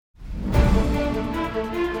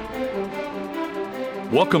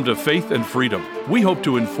Welcome to Faith and Freedom. We hope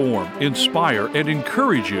to inform, inspire, and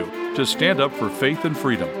encourage you to stand up for faith and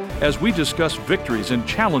freedom as we discuss victories and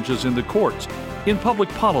challenges in the courts, in public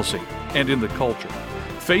policy, and in the culture.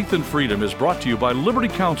 Faith and Freedom is brought to you by Liberty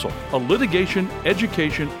Counsel, a litigation,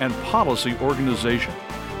 education, and policy organization.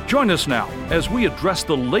 Join us now as we address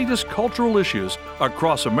the latest cultural issues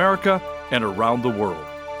across America and around the world.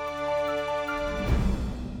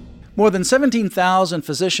 More than 17,000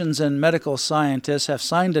 physicians and medical scientists have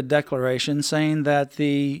signed a declaration saying that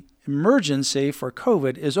the emergency for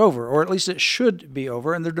COVID is over, or at least it should be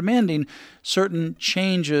over, and they're demanding certain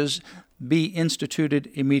changes be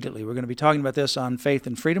instituted immediately. We're going to be talking about this on Faith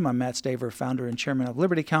and Freedom. I'm Matt Staver, founder and chairman of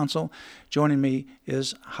Liberty Counsel. Joining me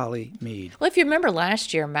is Holly Mead. Well, if you remember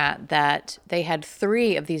last year, Matt, that they had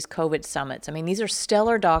 3 of these COVID summits. I mean, these are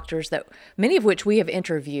stellar doctors, that many of which we have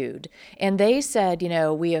interviewed. And they said,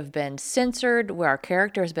 we have been censored, where our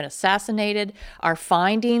character has been assassinated. Our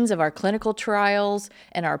findings of our clinical trials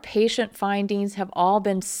and our patient findings have all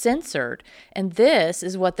been censored. And this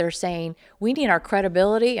is what they're saying. We need our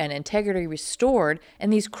credibility and integrity restored,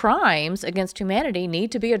 and these crimes against humanity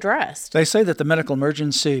need to be addressed. They say that the medical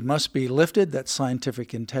emergency must be lifted, that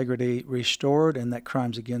scientific integrity restored, and that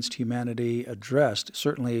crimes against humanity addressed.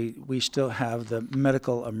 Certainly, we still have the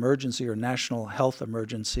medical emergency or national health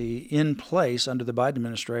emergency in place under the Biden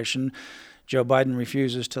administration. Joe Biden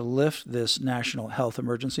refuses to lift this national health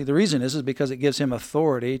emergency. The reason is because it gives him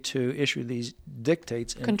authority to issue these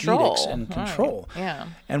dictates and edicts and control. Right. Yeah.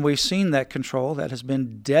 And we've seen that control that has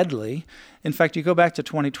been deadly. In fact, you go back to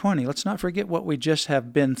 2020, let's not forget what we just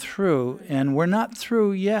have been through. And we're not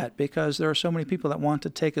through yet because there are so many people that want to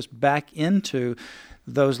take us back into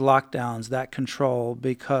those lockdowns, that control,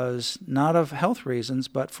 because not of health reasons,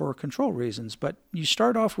 but for control reasons. But you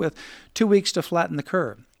start off with 2 weeks to flatten the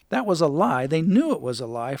curve. That was a lie. They knew it was a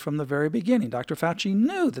lie from the very beginning. Dr. Fauci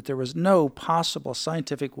knew that there was no possible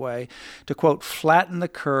scientific way to, quote, flatten the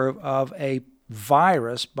curve of a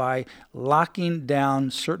virus by locking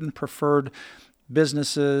down certain preferred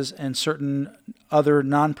businesses and certain other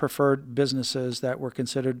non-preferred businesses that were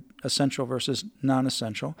considered essential versus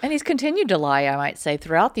non-essential. And he's continued to lie, I might say,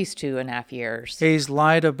 throughout these 2.5 years. He's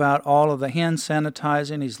lied about all of the hand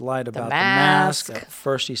sanitizing. He's lied about the mask. At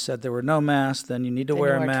first he said there were no masks. Then you need to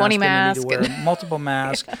wear a mask. 20 then masks. you need to wear multiple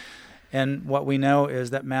masks. Yeah. And what we know is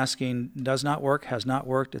that masking does not work, has not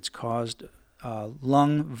worked. It's caused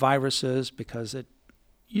lung viruses because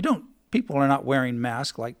people are not wearing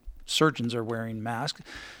masks like surgeons are wearing masks.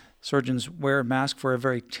 Surgeons wear a mask for a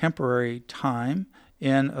very temporary time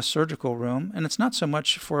in a surgical room, and it's not so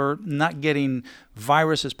much for not getting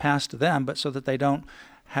viruses passed to them, but so that they don't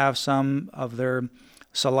have some of their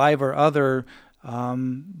saliva or other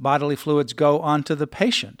bodily fluids go onto the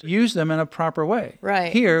patient. Use them in a proper way.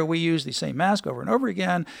 Right. Here, we use the same mask over and over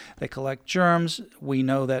again. They collect germs. We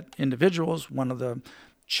know that individuals, one of the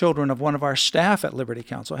children of one of our staff at Liberty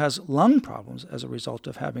Counsel has lung problems as a result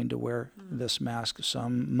of having to wear this mask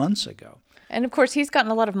some months ago. And of course, he's gotten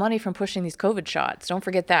a lot of money from pushing these COVID shots. Don't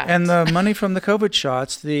forget that. And the money from the COVID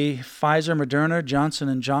shots, the Pfizer, Moderna,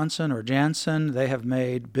 Johnson & Johnson or Janssen, they have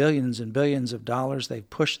made billions and billions of dollars. They've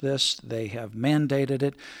pushed this. They have mandated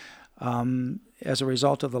it. As a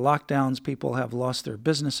result of the lockdowns, people have lost their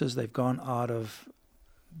businesses. They've gone out of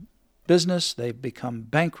business. They've become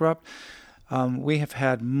bankrupt. We have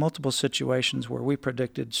had multiple situations where we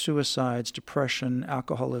predicted suicides, depression,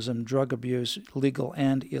 alcoholism, drug abuse, legal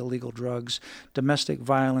and illegal drugs, domestic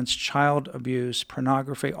violence, child abuse,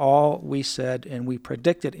 pornography. All we said and we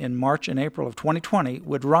predicted in March and April of 2020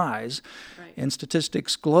 would rise. Right. And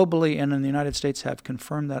statistics globally and in the United States have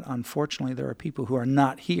confirmed that, unfortunately, there are people who are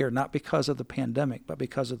not here, not because of the pandemic, but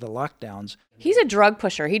because of the lockdowns. He's a drug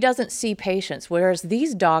pusher. He doesn't see patients, whereas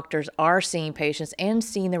these doctors are seeing patients and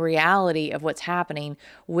seeing the reality of what's happening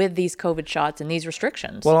with these COVID shots and these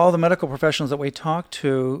restrictions. Well, all the medical professionals that we talk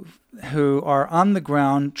to who are on the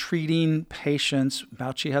ground treating patients,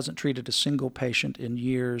 Fauci hasn't treated a single patient in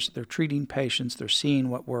years. They're treating patients. They're seeing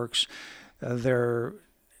what works. They're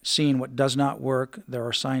seeing what does not work. There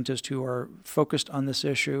are scientists who are focused on this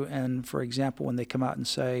issue. And for example, when they come out and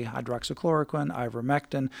say hydroxychloroquine,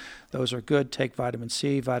 ivermectin, those are good. Take vitamin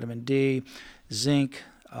C, vitamin D, zinc,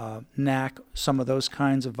 NAC, some of those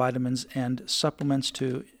kinds of vitamins and supplements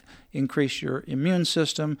to increase your immune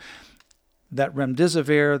system. That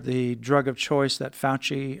remdesivir, the drug of choice that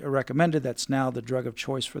Fauci recommended, that's now the drug of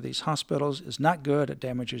choice for these hospitals, is not good. It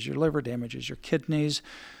damages your liver, damages your kidneys.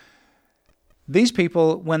 These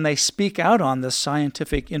people, when they speak out on this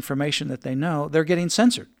scientific information that they know, they're getting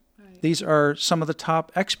censored. Right. These are some of the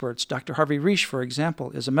top experts. Dr. Harvey Risch, for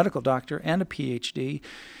example, is a medical doctor and a PhD.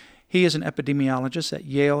 He is an epidemiologist at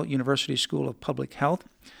Yale University School of Public Health.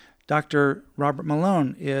 Dr. Robert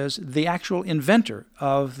Malone is the actual inventor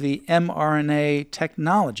of the mRNA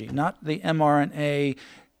technology, not the mRNA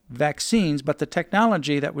vaccines, but the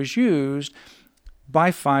technology that was used by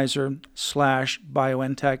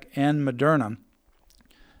Pfizer/BioNTech and Moderna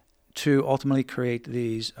to ultimately create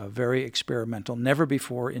these very experimental, never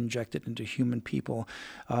before injected into human people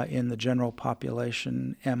in the general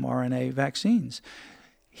population mRNA vaccines.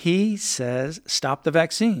 He says, stop the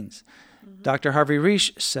vaccines. Dr. Harvey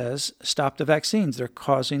Risch says, stop the vaccines. They're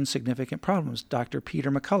causing significant problems. Dr. Peter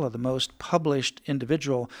McCullough, the most published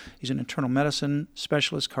individual, he's an internal medicine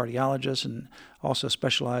specialist, cardiologist, and also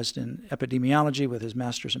specialized in epidemiology with his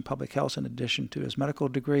master's in public health in addition to his medical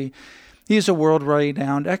degree. He is a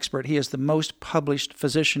world-renowned expert. He is the most published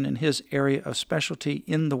physician in his area of specialty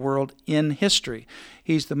in the world in history.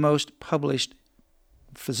 He's the most published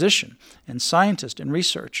physician and scientist and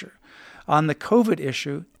researcher on the COVID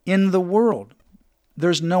issue in the world.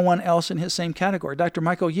 There's no one else in his same category. Dr.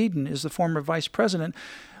 Michael Yeadon is the former vice president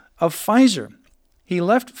of Pfizer. He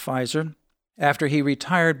left Pfizer after he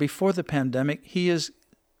retired before the pandemic. He is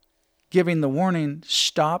giving the warning,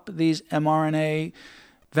 stop these mRNA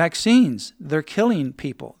vaccines. They're killing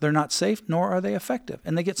people. They're not safe, nor are they effective,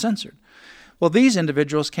 and they get censored. Well, these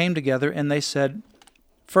individuals came together and they said,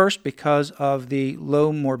 first, because of the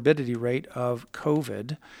low morbidity rate of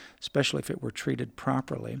COVID, especially if it were treated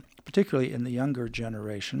properly, particularly in the younger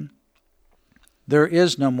generation, there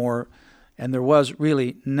is no more, and there was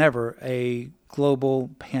really never a global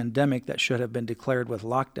pandemic that should have been declared with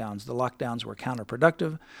lockdowns. The lockdowns were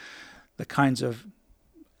counterproductive. The kinds of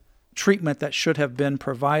treatment that should have been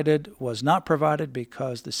provided was not provided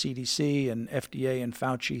because the CDC and FDA and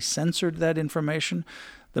Fauci censored that information.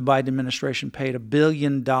 The Biden administration paid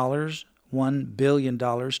 $1 billion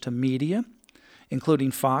to media,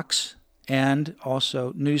 including Fox and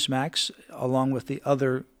also Newsmax, along with the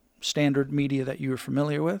other standard media that you are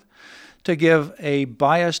familiar with, to give a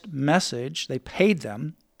biased message. They paid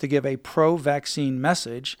them to give a pro-vaccine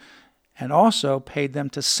message and also paid them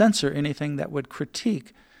to censor anything that would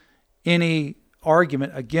critique any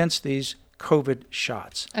argument against these COVID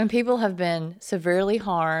shots. And people have been severely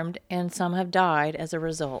harmed, and some have died as a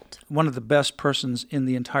result. One of the best persons in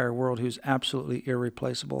the entire world who's absolutely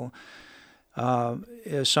irreplaceable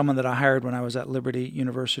is someone that I hired when I was at Liberty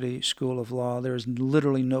University School of Law. There is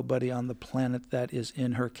literally nobody on the planet that is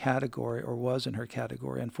in her category or was in her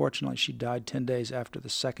category. Unfortunately, she died 10 days after the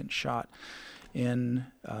second shot in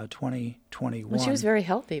 2021. Well, she was very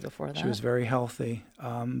healthy before that. She was very healthy.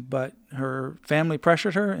 But her family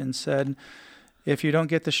pressured her and said, if you don't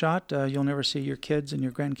get the shot, you'll never see your kids and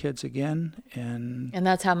your grandkids again. And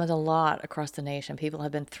that's happened a lot across the nation. People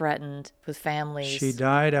have been threatened with families. She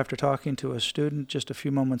died after talking to a student just a few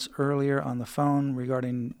moments earlier on the phone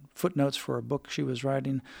regarding footnotes for a book she was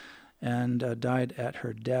writing, and died at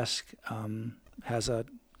her desk. Has a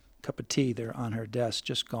cup of tea there on her desk,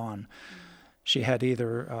 just gone. She had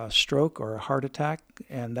either a stroke or a heart attack,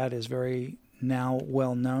 and that is very now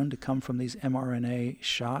well known to come from these mRNA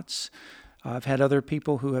shots. I've had other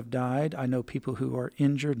people who have died. I know people who are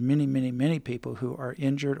injured, many people who are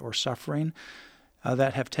injured or suffering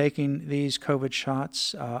that have taken these COVID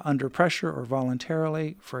shots under pressure or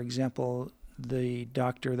voluntarily. For example, the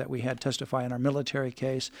doctor that we had testify in our military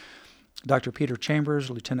case, Dr. Peter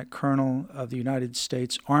Chambers, Lieutenant Colonel of the United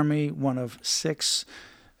States Army, one of 6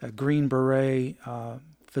 Green Beret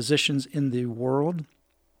physicians in the world.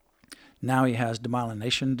 Now he has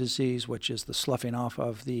demyelination disease, which is the sloughing off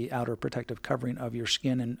of the outer protective covering of your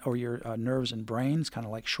skin or your nerves and brains, kind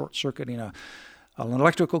of like short-circuiting an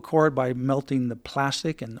electrical cord by melting the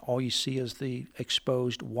plastic, and all you see is the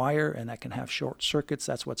exposed wire, and that can have short circuits.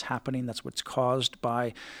 That's what's happening. That's what's caused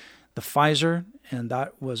by the Pfizer, and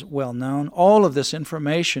that was well known. All of this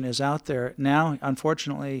information is out there. Now,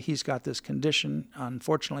 unfortunately, he's got this condition.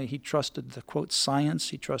 Unfortunately, he trusted the, quote,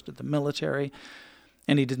 science. He trusted the military,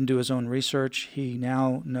 and he didn't do his own research. He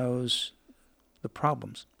now knows the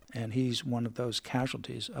problems, and he's one of those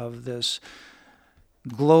casualties of this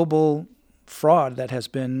global fraud that has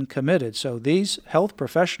been committed. So these health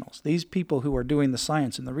professionals, these people who are doing the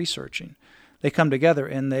science and the researching, they come together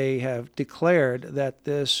and they have declared that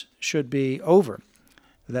this should be over,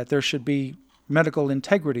 that there should be medical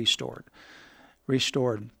integrity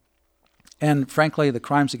restored. And frankly, the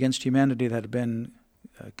crimes against humanity that have been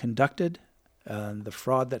conducted, the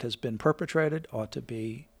fraud that has been perpetrated ought to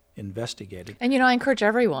be investigated. And, I encourage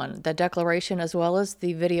everyone, the declaration as well as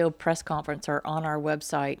the video press conference are on our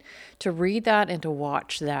website, to read that and to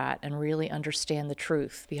watch that and really understand the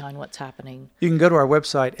truth behind what's happening. You can go to our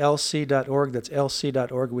website, lc.org. That's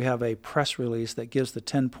lc.org. We have a press release that gives the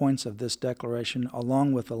 10 points of this declaration,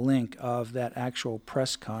 along with a link of that actual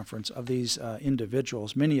press conference of these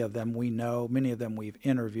individuals. Many of them we know, many of them we've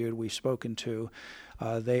interviewed, we've spoken to.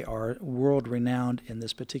 They are world-renowned in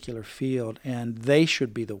this particular field, and they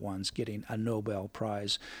should be the ones getting a Nobel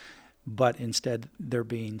Prize, but instead they're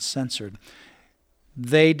being censored.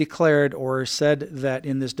 They declared or said that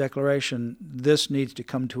in this declaration, this needs to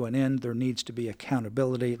come to an end. There needs to be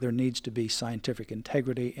accountability. There needs to be scientific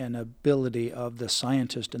integrity and ability of the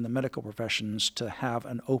scientists and the medical professions to have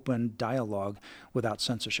an open dialogue without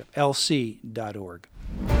censorship. lc.org.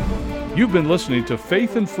 You've been listening to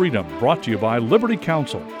Faith and Freedom, brought to you by Liberty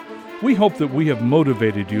Counsel. We hope that we have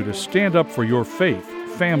motivated you to stand up for your faith,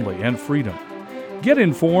 family, and freedom. Get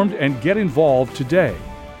informed and get involved today.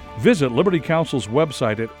 Visit Liberty Counsel's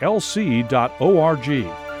website at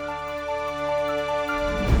lc.org.